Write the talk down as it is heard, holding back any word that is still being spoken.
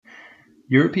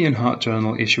European Heart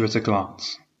Journal Issue at a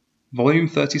Glance, Volume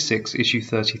 36, Issue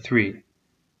 33,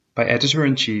 by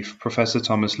Editor-in-Chief Professor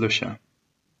Thomas Luscher.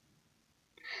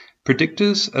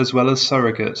 Predictors as well as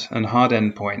surrogate and hard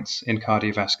endpoints in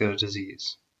cardiovascular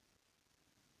disease.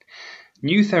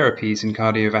 New therapies in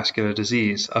cardiovascular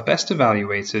disease are best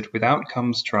evaluated with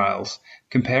outcomes trials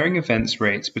comparing events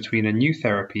rates between a new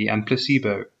therapy and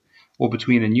placebo, or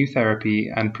between a new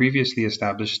therapy and previously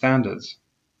established standards,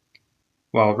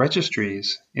 while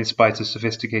registries, in spite of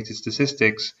sophisticated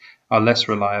statistics, are less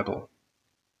reliable.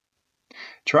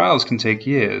 Trials can take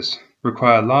years,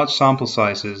 require large sample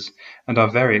sizes, and are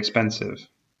very expensive.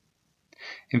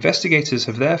 Investigators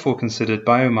have therefore considered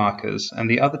biomarkers and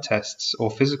the other tests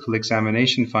or physical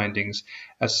examination findings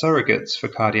as surrogates for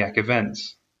cardiac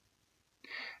events.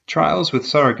 Trials with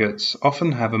surrogates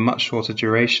often have a much shorter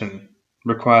duration,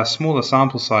 require smaller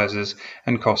sample sizes,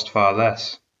 and cost far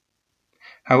less.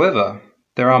 However,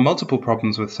 there are multiple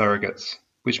problems with surrogates,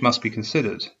 which must be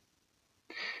considered.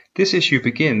 This issue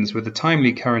begins with a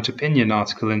timely current opinion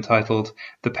article entitled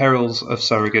The Perils of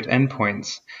Surrogate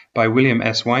Endpoints by William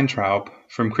S. Weintraub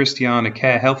from Christiana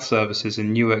Care Health Services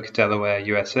in Newark, Delaware,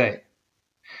 USA.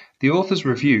 The authors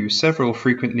review several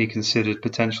frequently considered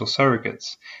potential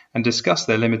surrogates and discuss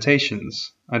their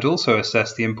limitations, and also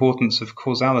assess the importance of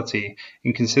causality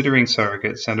in considering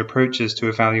surrogates and approaches to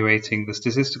evaluating the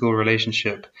statistical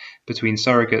relationship between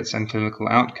surrogates and clinical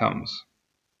outcomes.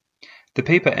 The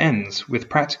paper ends with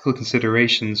practical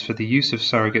considerations for the use of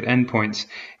surrogate endpoints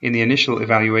in the initial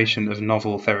evaluation of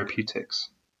novel therapeutics.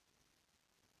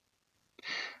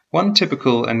 One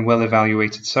typical and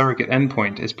well-evaluated surrogate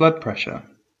endpoint is blood pressure.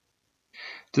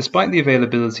 Despite the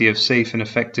availability of safe and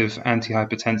effective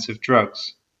antihypertensive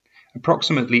drugs,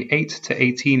 approximately 8 to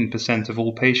 18% of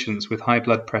all patients with high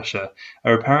blood pressure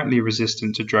are apparently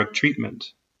resistant to drug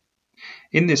treatment.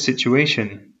 In this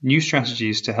situation, new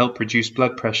strategies to help reduce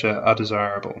blood pressure are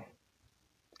desirable.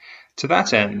 To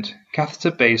that end,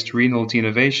 catheter-based renal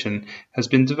denervation has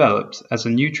been developed as a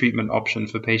new treatment option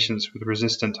for patients with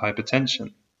resistant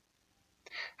hypertension.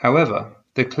 However,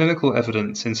 the clinical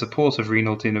evidence in support of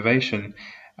renal denervation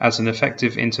as an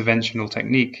effective interventional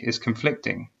technique is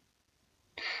conflicting.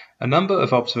 A number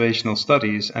of observational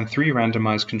studies and 3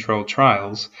 randomized controlled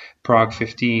trials, Prague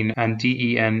 15 and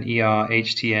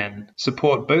DEN-ER-HTN,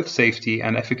 support both safety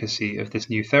and efficacy of this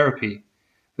new therapy,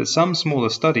 but some smaller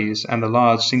studies and the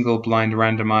large single-blind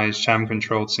randomized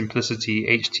sham-controlled Simplicity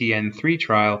HTN-3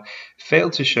 trial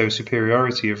failed to show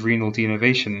superiority of renal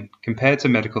denervation compared to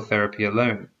medical therapy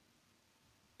alone.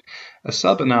 A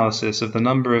sub-analysis of the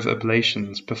number of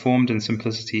ablations performed in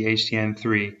Simplicity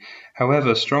HTN-3,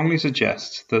 however, strongly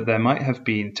suggests that there might have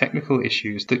been technical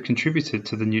issues that contributed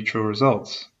to the neutral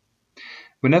results.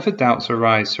 Whenever doubts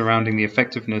arise surrounding the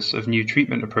effectiveness of new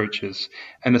treatment approaches,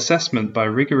 an assessment by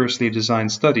rigorously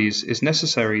designed studies is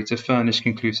necessary to furnish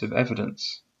conclusive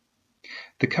evidence.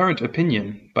 The current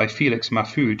opinion by Felix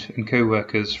Mahfoud and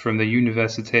co-workers from the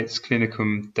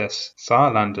Universitätsklinikum des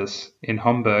Saarlandes in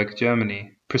Hamburg,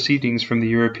 Germany, proceedings from the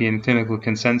European Clinical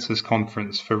Consensus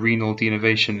Conference for Renal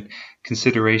Denervation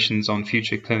Considerations on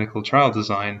Future Clinical Trial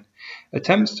Design,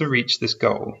 attempts to reach this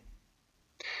goal.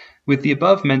 With the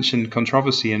above-mentioned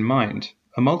controversy in mind,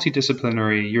 a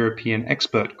multidisciplinary European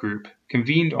expert group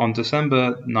convened on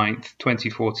December 9,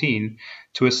 2014,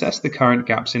 to assess the current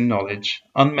gaps in knowledge,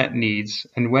 unmet needs,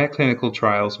 and where clinical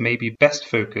trials may be best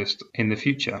focused in the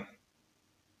future.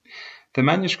 The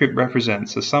manuscript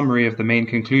represents a summary of the main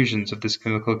conclusions of this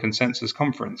clinical consensus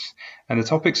conference, and the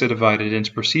topics are divided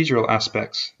into procedural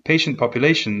aspects, patient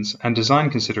populations, and design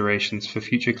considerations for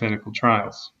future clinical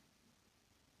trials.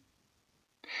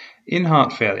 In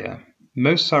heart failure,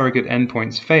 most surrogate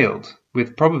endpoints failed,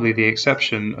 with probably the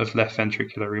exception of left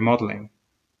ventricular remodeling.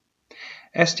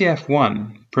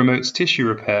 SDF1 promotes tissue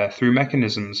repair through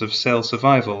mechanisms of cell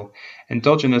survival,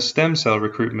 endogenous stem cell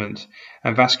recruitment,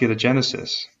 and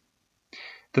vasculogenesis.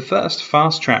 The first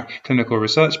fast-track clinical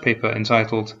research paper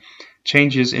entitled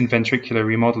Changes in Ventricular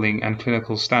Remodeling and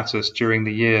Clinical Status During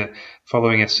the Year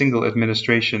Following a Single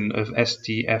Administration of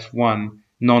SDF1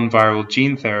 Non-Viral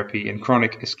Gene Therapy in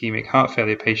Chronic Ischemic Heart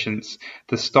Failure Patients,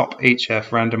 the STOP-HF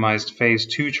Randomized Phase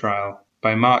 2 trial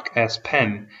by Mark S.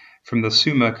 Penn from the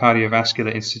Summa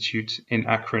Cardiovascular Institute in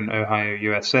Akron, Ohio,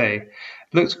 USA,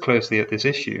 looked closely at this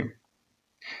issue.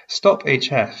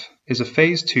 STOP-HF is a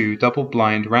Phase 2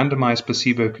 double-blind randomized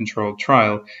placebo-controlled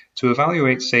trial to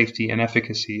evaluate safety and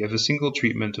efficacy of a single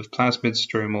treatment of plasmid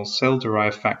stromal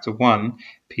cell-derived factor 1,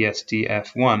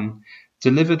 PSDF1,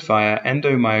 delivered via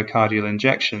endomyocardial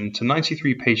injection to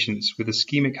 93 patients with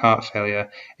ischemic heart failure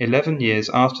 11 years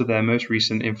after their most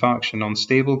recent infarction on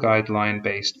stable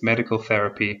guideline-based medical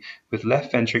therapy with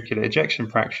left ventricular ejection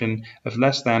fraction of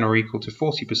less than or equal to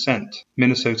 40%,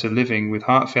 Minnesota Living with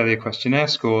Heart Failure Questionnaire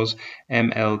scores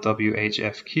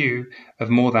MLWHFQ of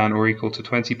more than or equal to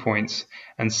 20 points,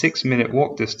 and 6-minute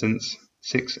walk distance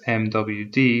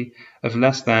 6MWD of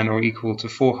less than or equal to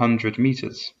 400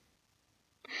 meters.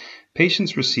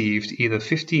 Patients received either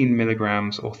 15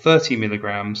 milligrams or 30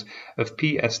 milligrams of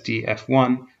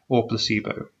PSDF1 or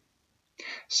placebo.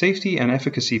 Safety and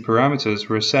efficacy parameters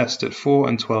were assessed at 4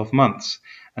 and 12 months,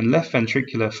 and left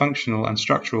ventricular functional and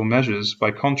structural measures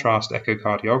by contrast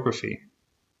echocardiography.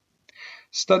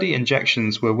 Study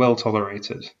injections were well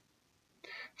tolerated.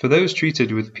 For those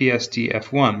treated with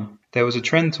PSDF1, there was a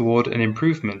trend toward an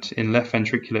improvement in left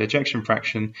ventricular ejection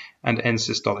fraction and end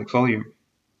systolic volume.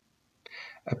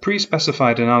 A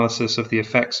pre-specified analysis of the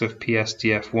effects of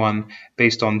PSDF1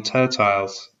 based on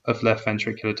tertiles of left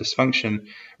ventricular dysfunction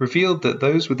revealed that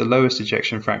those with the lowest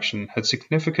ejection fraction had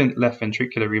significant left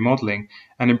ventricular remodeling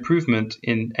and improvement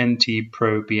in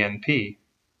NT-proBNP.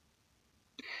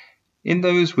 In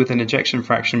those with an ejection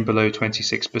fraction below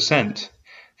 26%,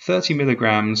 30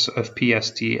 milligrams of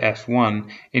PSDF1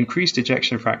 increased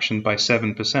ejection fraction by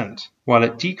 7%, while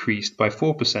it decreased by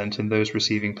 4% in those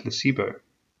receiving placebo.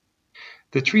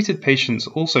 The treated patients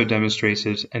also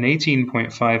demonstrated an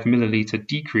 18.5 milliliter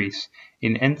decrease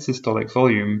in end systolic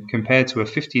volume compared to a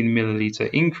 15 milliliter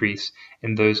increase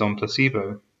in those on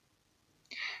placebo.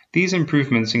 These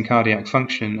improvements in cardiac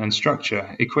function and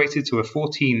structure equated to a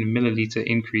 14 milliliter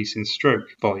increase in stroke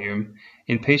volume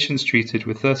in patients treated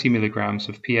with 30 milligrams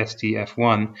of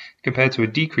PSDF1 compared to a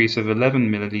decrease of 11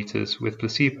 milliliters with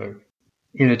placebo.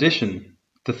 In addition,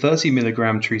 the 30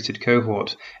 milligram treated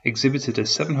cohort exhibited a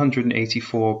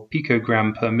 784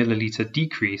 picogram per milliliter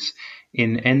decrease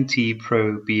in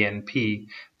NT-proBNP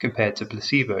compared to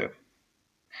placebo.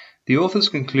 The authors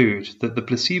conclude that the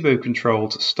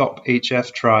placebo-controlled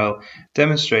STOP-HF trial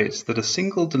demonstrates that a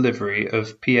single delivery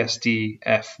of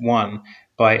PSDF1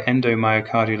 by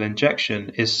endomyocardial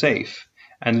injection is safe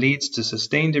and leads to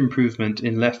sustained improvement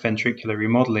in left ventricular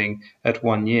remodeling at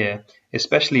 1 year,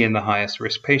 especially in the highest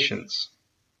risk patients.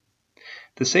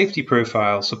 The safety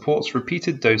profile supports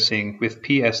repeated dosing with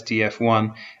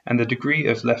PSDF1, and the degree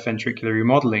of left ventricular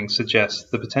remodeling suggests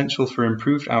the potential for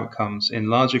improved outcomes in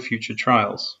larger future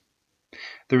trials.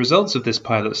 The results of this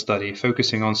pilot study,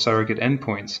 focusing on surrogate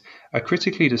endpoints, are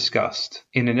critically discussed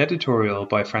in an editorial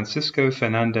by Francisco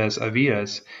Fernández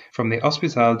Avilés from the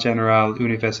Hospital General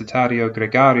Universitario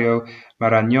Gregorio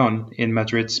Marañón in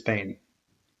Madrid, Spain.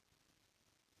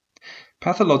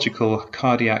 Pathological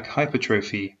cardiac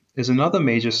hypertrophy is another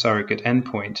major surrogate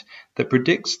endpoint that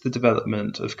predicts the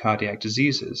development of cardiac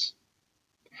diseases.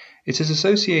 It is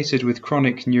associated with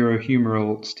chronic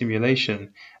neurohumoral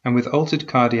stimulation and with altered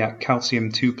cardiac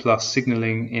calcium 2+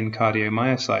 signaling in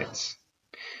cardiomyocytes.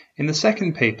 In the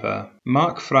second paper,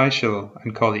 Mark Freischel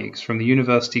and colleagues from the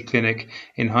University Clinic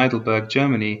in Heidelberg,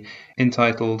 Germany,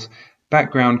 entitled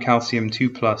Background Calcium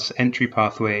 2+ Entry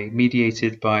Pathway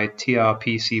Mediated by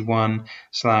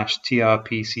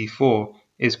TRPC1/TRPC4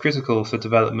 is critical for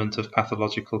development of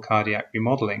pathological cardiac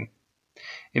remodeling,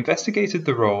 investigated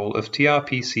the role of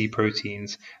TRPC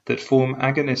proteins that form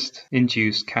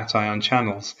agonist-induced cation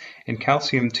channels in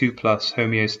calcium 2+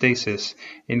 homeostasis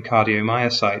in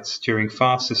cardiomyocytes during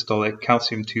fast systolic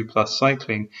calcium 2+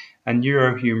 cycling and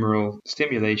neurohumoral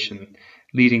stimulation,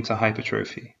 leading to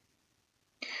hypertrophy.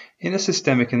 In a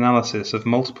systemic analysis of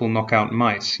multiple knockout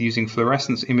mice using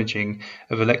fluorescence imaging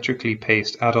of electrically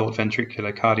paced adult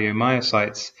ventricular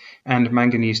cardiomyocytes and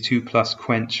manganese 2+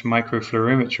 quench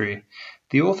microfluorimetry,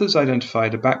 the authors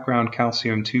identified a background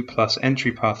calcium 2+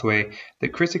 entry pathway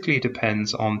that critically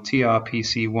depends on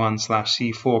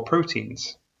TRPC1/C4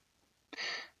 proteins.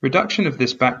 Reduction of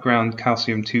this background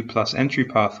calcium 2+ entry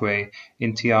pathway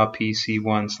in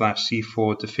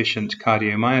TRPC1/C4 deficient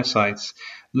cardiomyocytes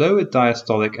lowered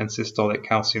diastolic and systolic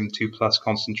calcium 2+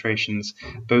 concentrations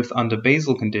both under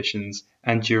basal conditions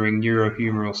and during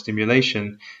neurohumoral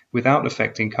stimulation without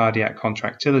affecting cardiac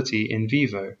contractility in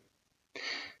vivo.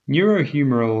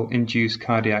 Neurohumoral-induced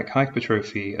cardiac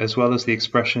hypertrophy, as well as the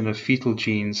expression of fetal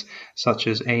genes such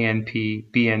as ANP,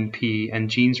 BNP, and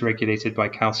genes regulated by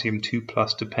calcium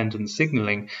 2+ dependent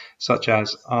signaling such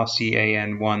as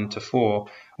RCAN1-4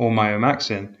 or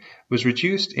myomaxin, was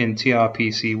reduced in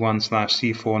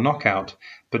TRPC1/C4 knockout,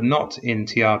 but not in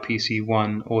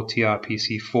TRPC1 or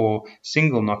TRPC4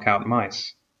 single knockout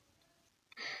mice.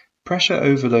 Pressure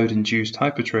overload-induced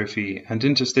hypertrophy and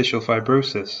interstitial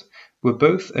fibrosis were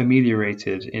both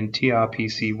ameliorated in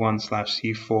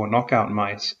TRPC1/C4 knockout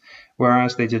mice,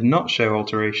 whereas they did not show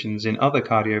alterations in other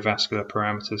cardiovascular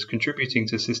parameters contributing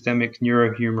to systemic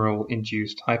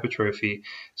neurohumoral-induced hypertrophy,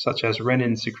 such as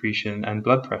renin secretion and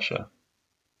blood pressure.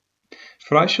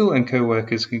 Fleischl and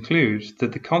co-workers conclude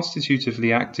that the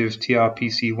constitutively active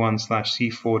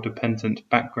TRPC1/C4 dependent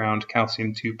background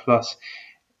calcium 2+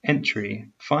 entry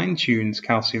fine-tunes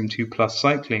calcium 2+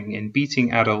 cycling in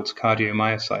beating adult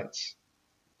cardiomyocytes.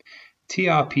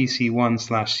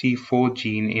 TRPC1/C4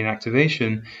 gene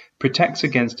inactivation protects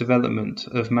against development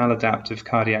of maladaptive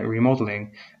cardiac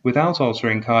remodeling without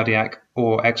altering cardiac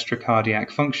or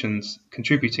extracardiac functions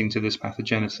contributing to this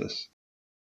pathogenesis.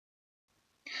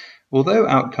 Although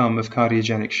outcome of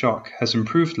cardiogenic shock has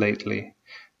improved lately,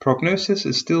 prognosis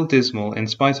is still dismal in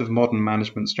spite of modern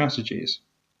management strategies.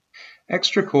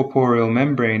 Extracorporeal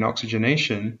membrane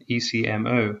oxygenation,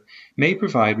 ECMO, may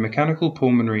provide mechanical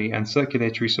pulmonary and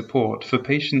circulatory support for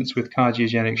patients with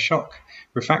cardiogenic shock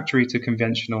refractory to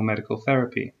conventional medical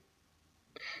therapy.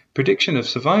 Prediction of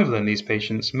survival in these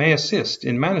patients may assist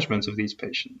in management of these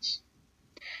patients.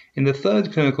 In the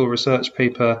third clinical research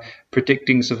paper,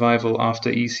 Predicting Survival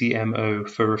After ECMO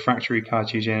for Refractory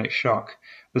Cardiogenic Shock,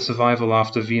 the Survival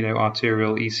After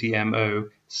Veno-Arterial ECMO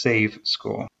SAVE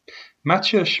score,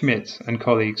 Mathieu Schmidt and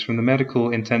colleagues from the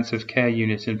Medical Intensive Care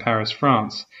Unit in Paris,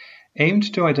 France,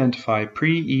 aimed to identify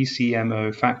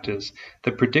pre-ECMO factors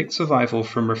that predict survival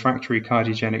from refractory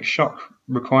cardiogenic shock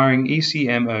requiring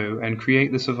ECMO and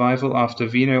create the Survival After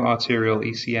Veno-Arterial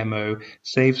ECMO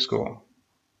SAVE score.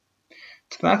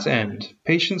 To that end,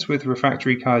 patients with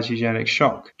refractory cardiogenic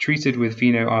shock treated with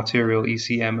veno-arterial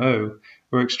ECMO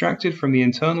were extracted from the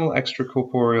Internal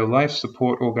Extracorporeal Life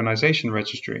Support Organization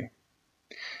Registry.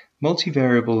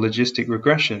 Multivariable logistic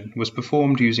regression was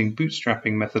performed using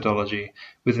bootstrapping methodology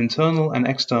with internal and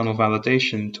external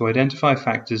validation to identify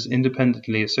factors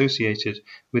independently associated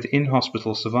with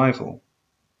in-hospital survival.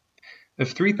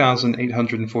 Of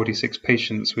 3,846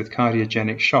 patients with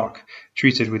cardiogenic shock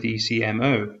treated with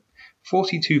ECMO,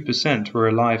 42% were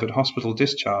alive at hospital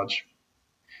discharge.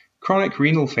 Chronic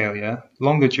renal failure,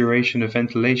 longer duration of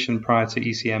ventilation prior to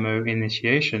ECMO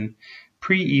initiation,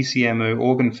 pre-ECMO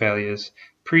organ failures,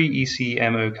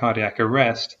 pre-ECMO cardiac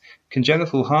arrest,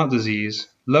 congenital heart disease,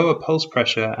 lower pulse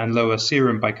pressure and lower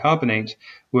serum bicarbonate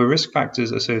were risk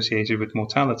factors associated with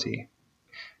mortality.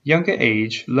 Younger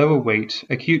age, lower weight,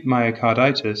 acute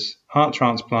myocarditis, heart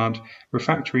transplant,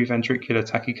 refractory ventricular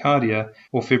tachycardia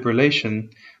or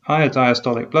fibrillation, higher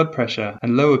diastolic blood pressure,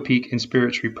 and lower peak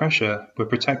inspiratory pressure were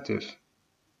protective.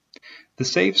 The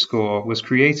SAVE score was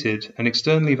created and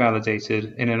externally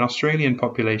validated in an Australian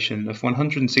population of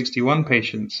 161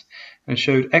 patients and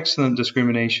showed excellent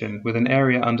discrimination with an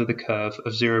area under the curve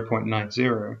of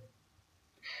 0.90.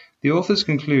 The authors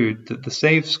conclude that the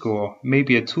SAVE score may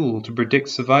be a tool to predict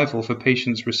survival for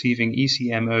patients receiving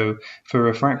ECMO for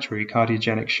refractory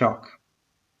cardiogenic shock.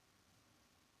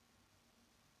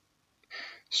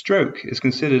 Stroke is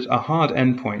considered a hard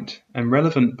endpoint and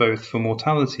relevant both for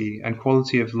mortality and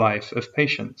quality of life of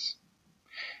patients.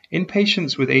 In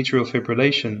patients with atrial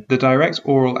fibrillation, the direct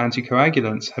oral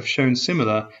anticoagulants have shown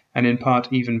similar, and in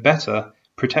part even better,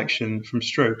 protection from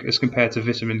stroke as compared to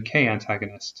vitamin K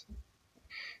antagonists.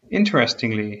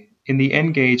 Interestingly, in the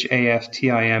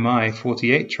ENGAGE-AF-TIMI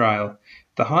 48 trial,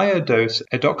 the higher dose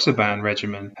edoxaban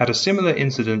regimen had a similar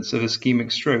incidence of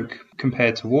ischemic stroke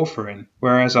compared to warfarin,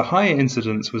 whereas a higher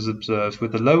incidence was observed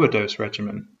with the lower dose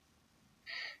regimen.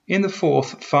 In the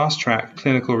fourth fast-track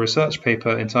clinical research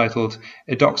paper entitled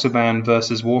Edoxaban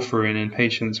versus Warfarin in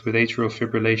Patients with Atrial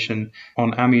Fibrillation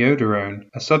on Amiodarone,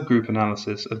 a subgroup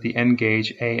analysis of the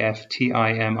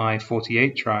ENGAGE-AF-TIMI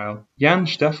 48 trial, Jan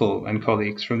Steffel and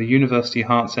colleagues from the University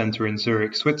Heart Center in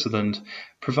Zurich, Switzerland,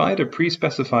 provide a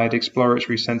pre-specified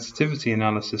exploratory sensitivity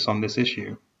analysis on this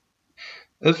issue.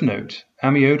 Of note,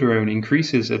 amiodarone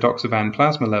increases edoxaban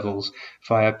plasma levels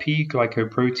via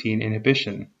P-glycoprotein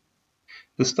inhibition.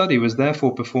 The study was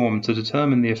therefore performed to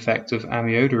determine the effect of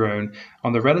amiodarone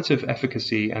on the relative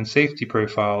efficacy and safety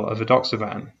profile of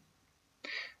edoxaban.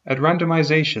 At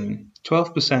randomization,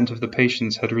 12% of the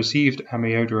patients had received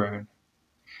amiodarone.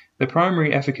 The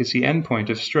primary efficacy endpoint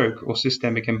of stroke or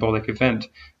systemic embolic event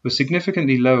was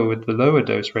significantly lower with the lower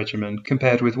dose regimen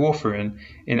compared with warfarin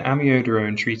in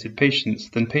amiodarone-treated patients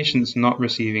than patients not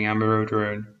receiving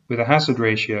amiodarone, with a hazard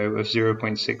ratio of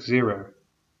 0.60.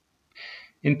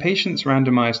 In patients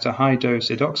randomized to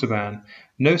high-dose edoxaban,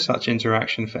 no such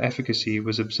interaction for efficacy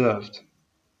was observed.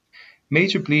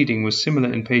 Major bleeding was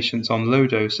similar in patients on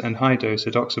low-dose and high-dose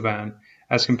edoxaban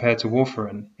as compared to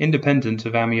warfarin, independent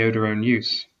of amiodarone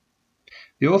use.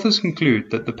 The authors conclude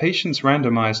that the patients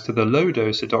randomized to the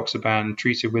low-dose edoxaban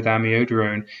treated with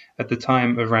amiodarone at the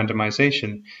time of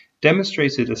randomization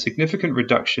demonstrated a significant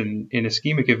reduction in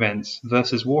ischemic events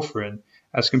versus warfarin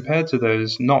as compared to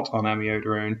those not on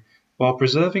amiodarone, while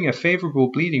preserving a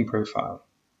favorable bleeding profile.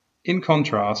 In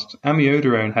contrast,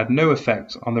 amiodarone had no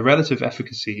effect on the relative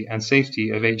efficacy and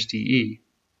safety of HDE.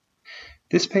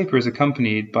 This paper is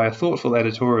accompanied by a thoughtful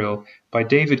editorial by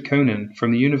David Koenen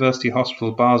from the University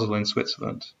Hospital Basel in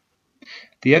Switzerland.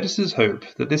 The editors hope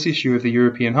that this issue of the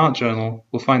European Heart Journal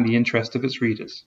will find the interest of its readers.